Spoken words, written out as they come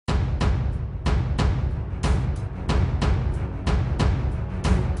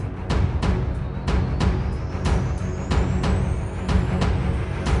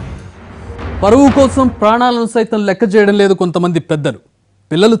పరువు కోసం ప్రాణాలను సైతం లెక్క చేయడం లేదు కొంతమంది పెద్దలు.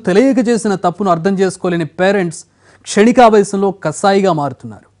 పిల్లలు తెలియక చేసిన తప్పును అర్థం చేసుకోలేని పేరెంట్స్ క్షణికావేశంలో కసాయిగా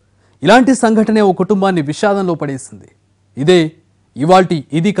మారుతున్నారు. ఇలాంటి సంఘటనే ఓ కుటుంబాన్ని విషాదంలో పడేసింది. ఇదే ఇవాల్టి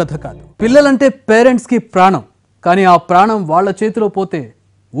ఇది కథ కాదు. పిల్లలంటే పేరెంట్స్కి ప్రాణం, కానీ ఆ ప్రాణం వాళ్ళ చేతిలో పోతే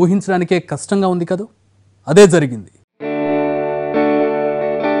ఊహించడానికే కష్టంగా ఉంది కదా. అదే జరిగింది.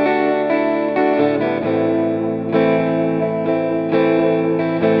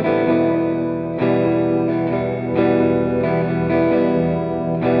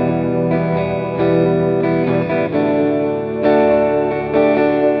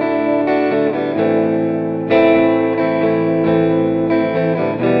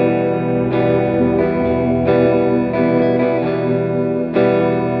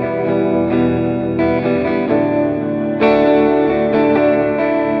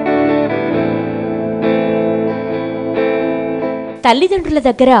 తల్లిదండ్రుల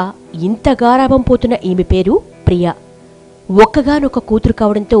దగ్గర ఇంత గారాబం పోతున్న ఈమె పేరు ప్రియా. ఒక్కగానొక్క కూతురు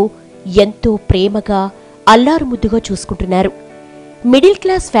కావడంతో ఎంతో ప్రేమగా అల్లారు ముద్దుగా చూసుకుంటున్నారు. మిడిల్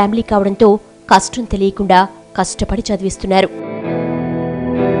క్లాస్ ఫ్యామిలీ కావడంతో కష్టం తెలియకుండా కష్టపడి చదివిస్తున్నారు.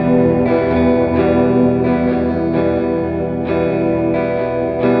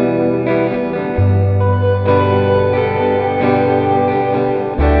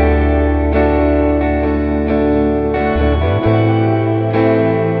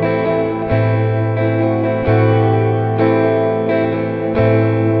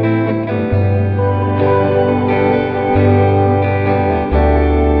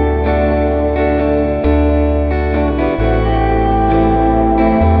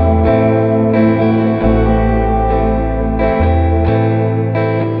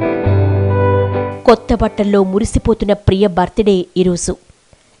 కొత్త బట్టల్లో మురిసిపోతున్న ప్రియ బర్త్డే ఈరోజు.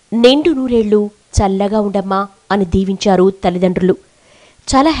 నిండు నూరేళ్లు చల్లగా ఉండమ్మా అని దీవించారు తల్లిదండ్రులు.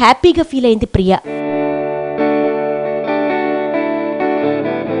 చాలా హ్యాపీగా ఫీల్ అయింది ప్రియ.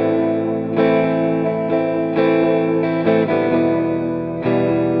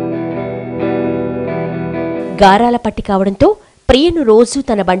 గారాల పట్టి కావడంతో ప్రియను రోజు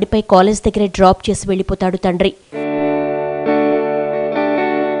తన బండిపై కాలేజ్ దగ్గరే డ్రాప్ చేసి వెళ్లిపోతాడు తండ్రి.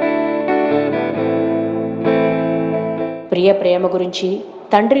 ప్రియ ప్రేమ గురించి,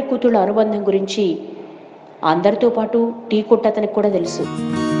 తండ్రి కూతుళ్ళ అనుబంధం గురించి అందరితో పాటు టీ కొట్టు అతనికి కూడా తెలుసు.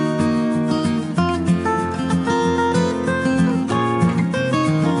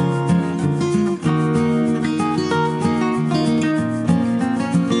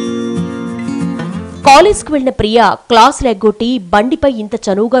 కాలేజ్కు వెళ్లిన ప్రియ క్లాసులు ఎగ్గొట్టి బండిపై ఇంత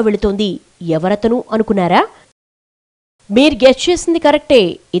చనువుగా వెళుతోంది ఎవరతను అనుకున్నారా? మీరు గెస్ చేసింది కరెక్టే.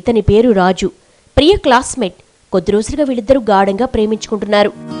 ఇతని పేరు రాజు. ప్రియ క్లాస్మేట్. కొద్ది రోజులుగా వీళ్ళిద్దరూ గాఢంగా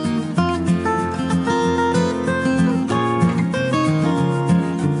ప్రేమించుకుంటున్నారు.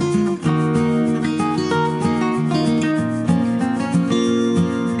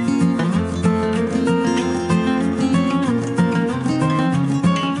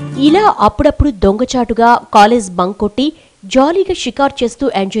 ఇలా అప్పుడప్పుడు దొంగచాటుగా కాలేజ్ బంక్ కొట్టి జాలీగా షికార్ చేస్తూ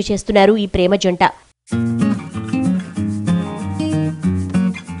ఎంజాయ్ చేస్తున్నారు ఈ ప్రేమ జంట.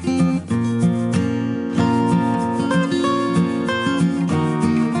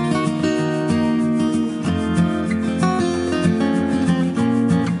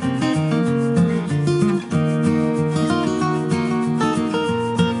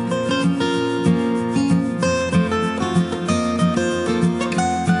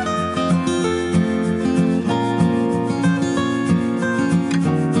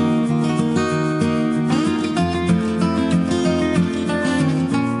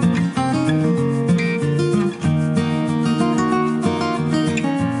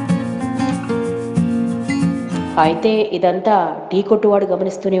 అయితే ఇదంతా టీ కొట్టువాడు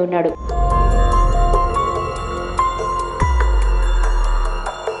గమనిస్తూనే ఉన్నాడు.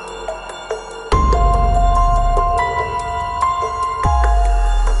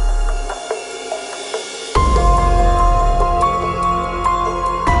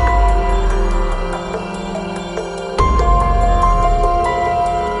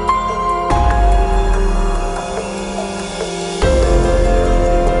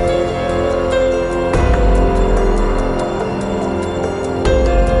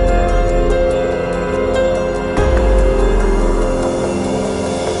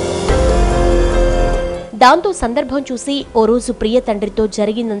 దాంతో సందర్భం చూసి ఓ రోజు ప్రియ తండ్రితో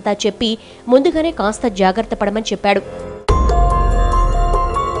జరిగిందంతా చెప్పి ముందుగానే కాస్త జాగ్రత్త పడమని చెప్పాడు.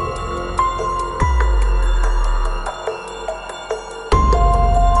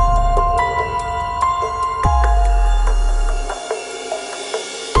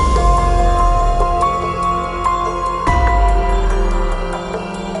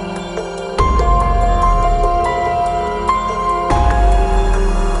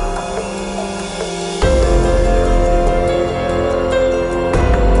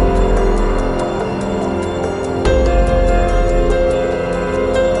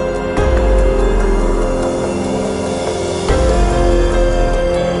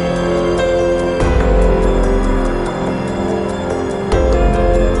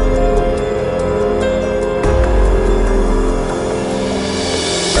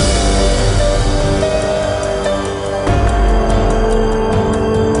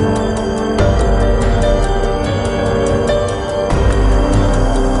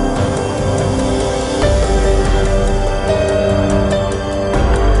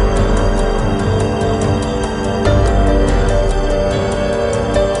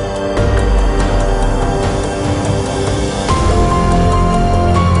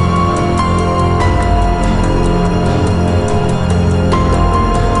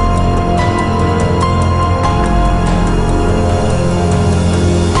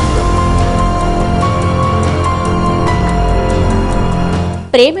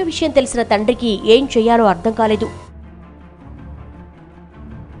 ప్రేమ విషయం తెలిసిన తండ్రికి ఏం చెయ్యాలో అర్థం కాలేదు.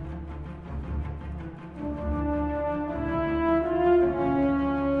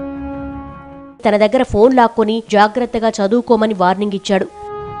 తన దగ్గర ఫోన్ లాక్కొని జాగ్రత్తగా చదువుకోమని వార్నింగ్ ఇచ్చాడు.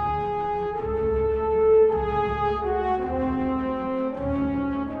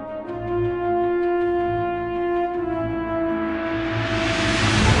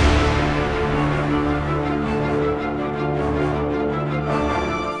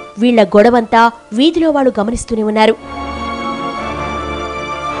 వీళ్ల గొడవంతా వీధిలో వాళ్ళు గమనిస్తూనే ఉన్నారు.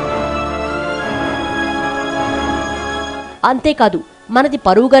 అంతేకాదు, మనది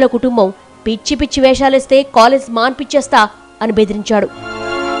పరువుగల కుటుంబం, పిచ్చి పిచ్చి వేషాలేస్తే కాలేజ్ మాన్పిచ్చేస్తా అని బెదిరించాడు.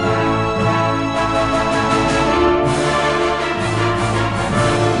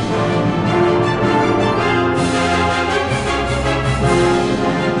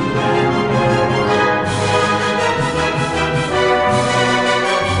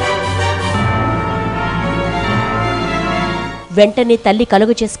 వెంటనే తల్లి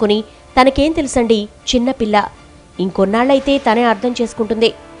కలుగు చేసుకుని, తనకేం తెలుసండి, చిన్నపిల్ల, ఇంకొన్నాళ్లైతే తనే అర్థం చేసుకుంటుంది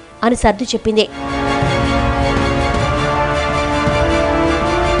అని సర్ది చెప్పింది.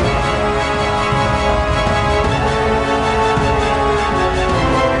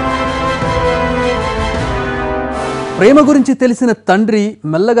 ప్రేమ గురించి తెలిసిన తండ్రి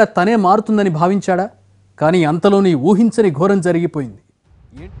మెల్లగా తనే మారుతుందని భావించాడా? కానీ అంతలోని ఊహించని ఘోరం జరిగిపోయింది.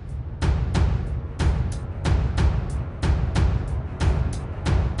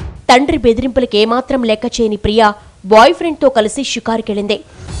 తండ్రి బెదిరింపులకు ఏమాత్రం లెక్క చేయని ప్రియా బాయ్ ఫ్రెండ్తో కలిసి షికారుకెళ్ళింది.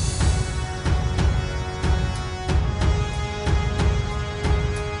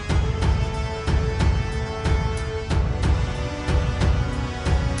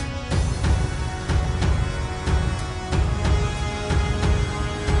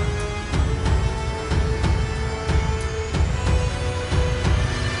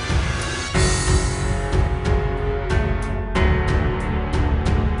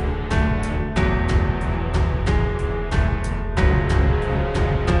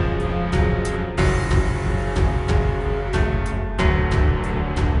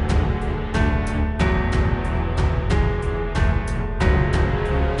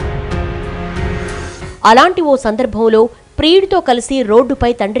 అలాంటి ఓ సందర్భంలో ప్రియుడితో కలిసి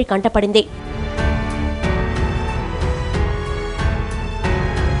రోడ్డుపై తండ్రి కంటపడింది.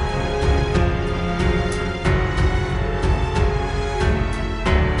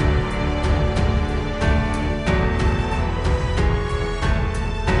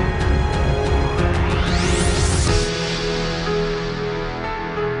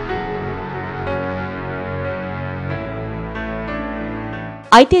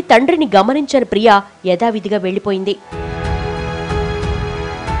 అయితే తండ్రిని గమనించని ప్రియా యథావిధిగా వెళ్లిపోయింది.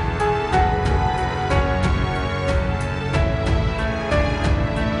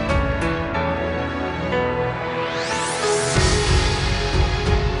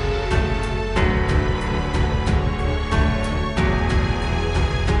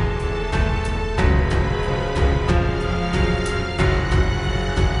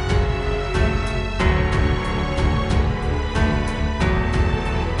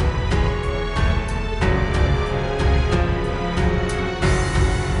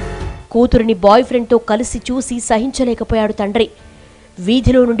 కూతురిని బాయ్ ఫ్రెండ్తో కలిసి చూసి సహించలేకపోయాడు తండ్రి.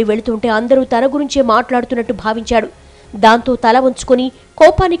 వీధిలో నుండి వెళుతుంటే అందరూ తన గురించే మాట్లాడుతున్నట్టు భావించాడు. దాంతో తల వంచుకొని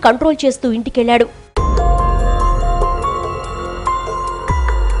కోపాన్ని కంట్రోల్ చేస్తూ ఇంటికెళ్లాడు.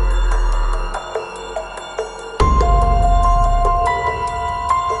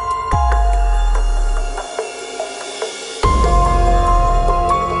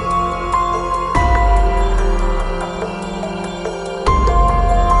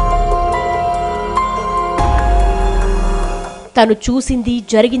 తను చూసింది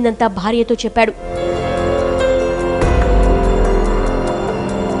జరిగిందంతా భార్యతో చెప్పాడు.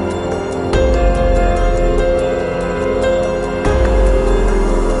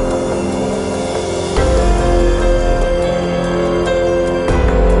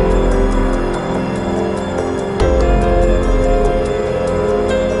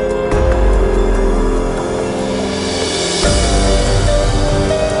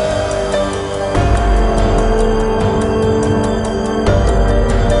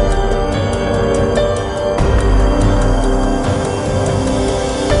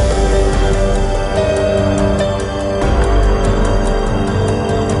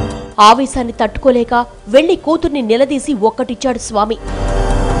 ఆవేశాన్ని తట్టుకోలేక వెళ్లి కూతుర్ని నిలదీసి ఒక్కటిచ్చాడు స్వామి.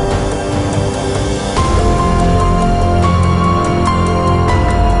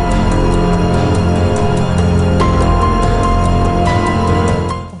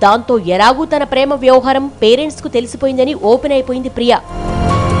 దాంతో ఎలాగూ తన ప్రేమ వ్యవహారం పేరెంట్స్కు తెలిసిపోయిందని ఓపెన్ అయిపోయింది ప్రియా.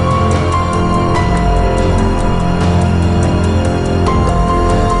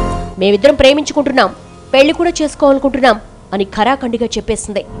 మేమిద్దరం ప్రేమించుకుంటున్నాం, పెళ్లి కూడా చేసుకోవాలనుకుంటున్నాం అని ఖరాఖండిగా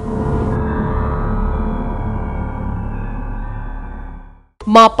చెప్పేసింది.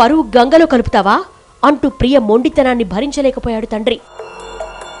 మా పరువు గంగలో కలుపుతావా అంటూ ప్రియ మొండితనాన్ని భరించలేకపోయాడు తండ్రి.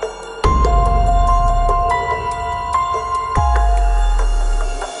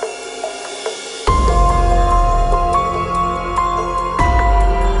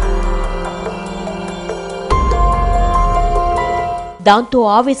 దాంతో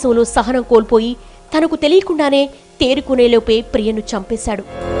ఆవేశంలో సహనం కోల్పోయి తనకు తెలియకుండానే తేరుకునేలోపే ప్రియను చంపేశాడు.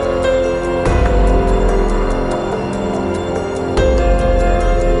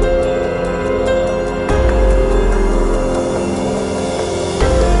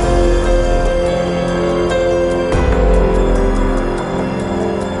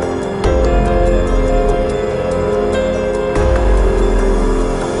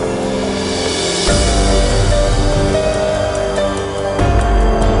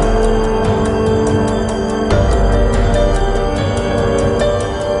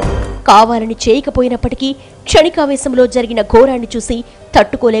 కావాలని చేయకపోయినప్పటికీ క్షణికావేశంలో జరిగిన ఘోరాన్ని చూసి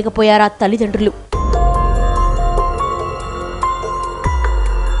తట్టుకోలేకపోయారా తల్లిదండ్రులు.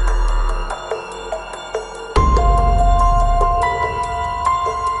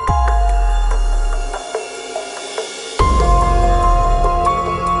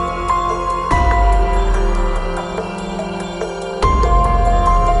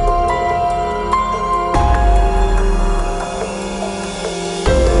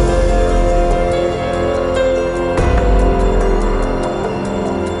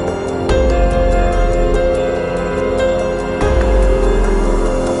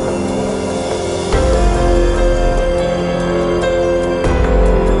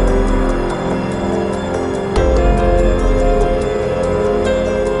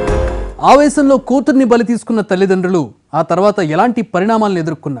 ఆవేశంలో కూతుర్ని బలి తీసుకున్న తల్లిదండ్రులు ఆ తర్వాత ఎలాంటి పరిణామాలను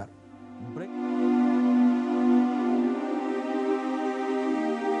ఎదుర్కొన్నారు?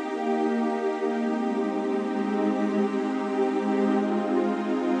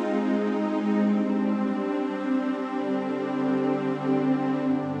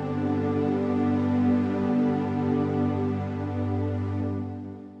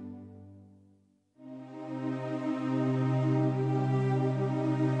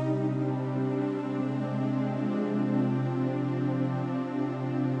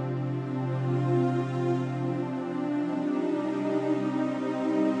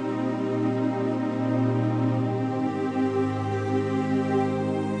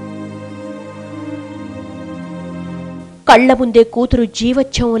 కళ్ల ముందే కూతురు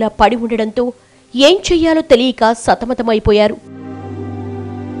జీవచ్ఛవంలా పడి ఉండడంతో ఏం చెయ్యాలో తెలియక సతమతమైపోయారు.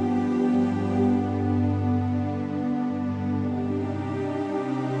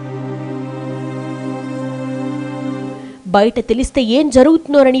 బయట తెలిస్తే ఏం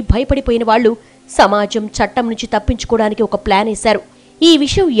జరుగుతుందోనని భయపడిపోయిన వాళ్లు సమాజం చట్టం నుంచి తప్పించుకోవడానికి ఒక ప్లాన్ వేశారు. ఈ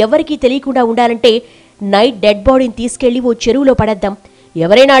విషయం ఎవరికీ తెలియకుండా ఉండాలంటే నైట్ డెడ్ బాడీని తీసుకెళ్లి ఓ చెరువులో పడేద్దాం,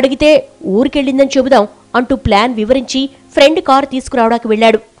 ఎవరైనా అడిగితే ఊరికెళ్ళిందని చెబుదాం అంటూ ప్లాన్ వివరించి ఫ్రెండ్ కారు తీసుకురావడానికి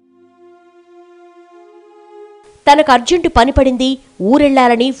వెళ్లాడు. తనకు అర్జెంటు పని పడింది,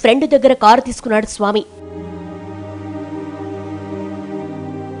 ఊరెళ్లాలని ఫ్రెండ్ దగ్గర కారు తీసుకున్నాడు స్వామి.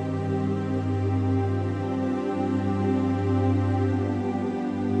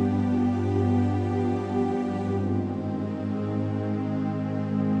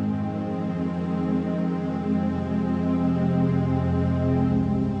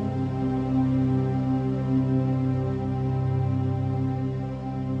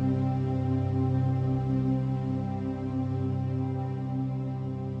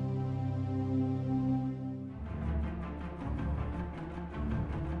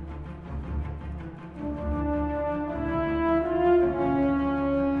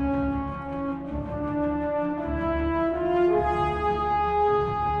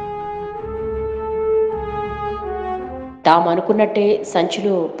 తాము అనుకున్నట్టే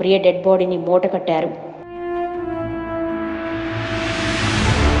సంచిలో ప్రియ డెడ్ బాడీని మూట కట్టారు.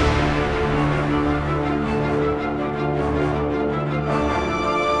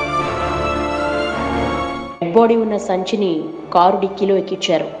 డెడ్ బాడీ ఉన్న సంచిని కారు డిక్కీలో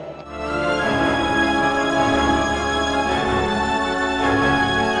ఎక్కించారు.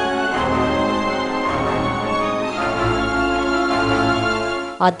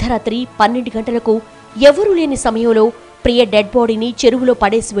 అర్ధరాత్రి 12 గంటలకు ఎవరూ లేని సమయంలో ప్రియ డెడ్ బాడీని చెరువులో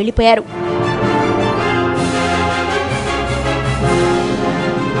పడేసి వెళ్లిపోయారు.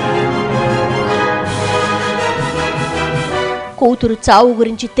 కూతురు చావు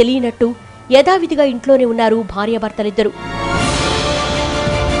గురించి తెలియనట్టు యథావిధిగా ఇంట్లోనే ఉన్నారు భార్యాభర్తలిద్దరూ.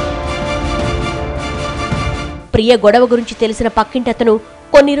 ప్రియ గొడవ గురించి తెలిసిన పక్కింటతను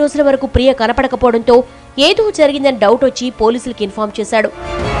కొన్ని రోజుల వరకు ప్రియ కనపడకపోవడంతో ఏదో జరిగిందని డౌట్ వచ్చి పోలీసులకు ఇన్ఫార్మ్ చేశాడు.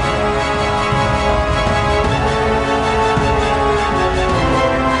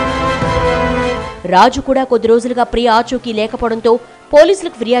 రాజు కూడా కొద్ది రోజులుగా ప్రియ ఆచూకీ లేకపోవడంతో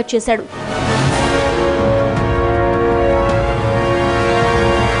పోలీసులకు ఫిర్యాదు చేశాడు.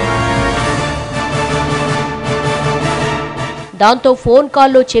 దాంతో ఫోన్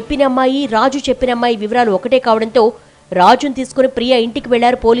కాల్లో చెప్పిన అమ్మాయి, రాజు చెప్పిన అమ్మాయి వివరాలు ఒకటే కావడంతో రాజును తీసుకుని ప్రియ ఇంటికి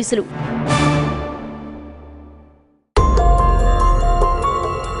వెళ్లారు పోలీసులు.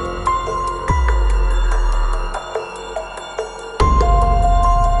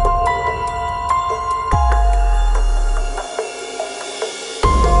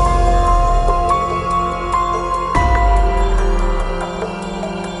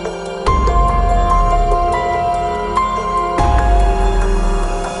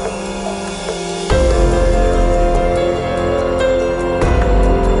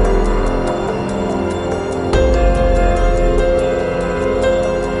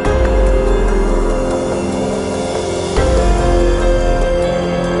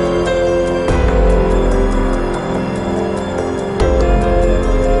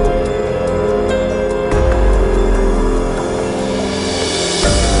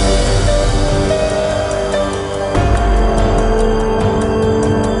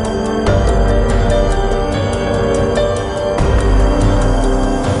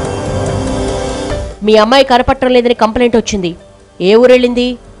 మీ అమ్మాయి కనపట్టం లేదని కంప్లైంట్ వచ్చింది. ఏ ఊరెళ్ళింది,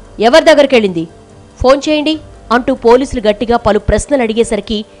 ఎవరి దగ్గరికి వెళ్ళింది, ఫోన్ చేయండి అంటూ పోలీసులు గట్టిగా పలు ప్రశ్నలు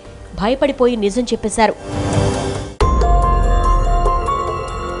అడిగేసరికి భయపడిపోయి నిజం చెప్పేశారు.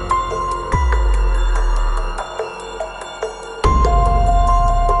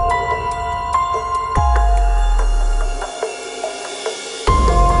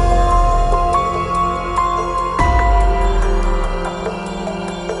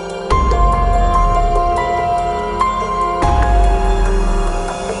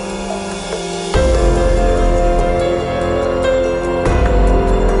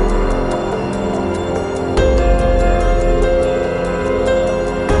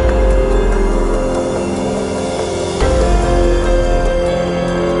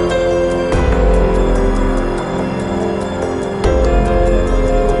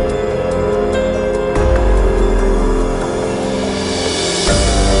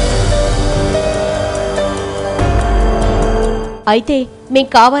 అయితే మేం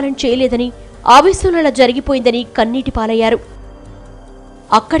కావాలని చేయలేదని, ఆవేశంలో అలా జరిగిపోయిందని కన్నీటి పాలయ్యారు.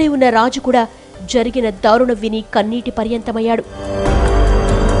 అక్కడే ఉన్న రాజు కూడా జరిగిన దారుణం విని కన్నీటి పర్యంతమయ్యాడు.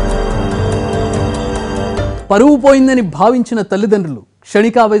 పరువు పోయిందని భావించిన తల్లిదండ్రులు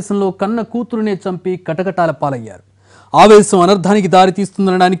క్షణికావేశంలో కన్న కూతురునే చంపి కటకటాల పాలయ్యారు. ఆవేశం అనర్థానికి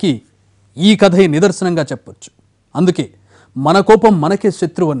దారితీస్తుందనడానికి ఈ కథే నిదర్శనంగా చెప్పొచ్చు. అందుకే మన కోపం మనకే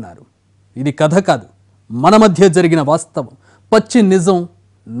శత్రువు అన్నారు. ఇది కథ కాదు, మన మధ్య జరిగిన వాస్తవం, పచ్చి నిజం,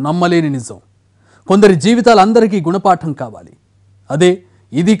 నమ్మలేని నిజం. కొందరి జీవితాలు అందరికీ గుణపాఠం కావాలి. అదే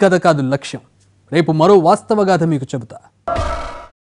ఇది కథ కాదు లక్ష్యం. రేపు మరో వాస్తవ గాథ మీకు చెబుతా.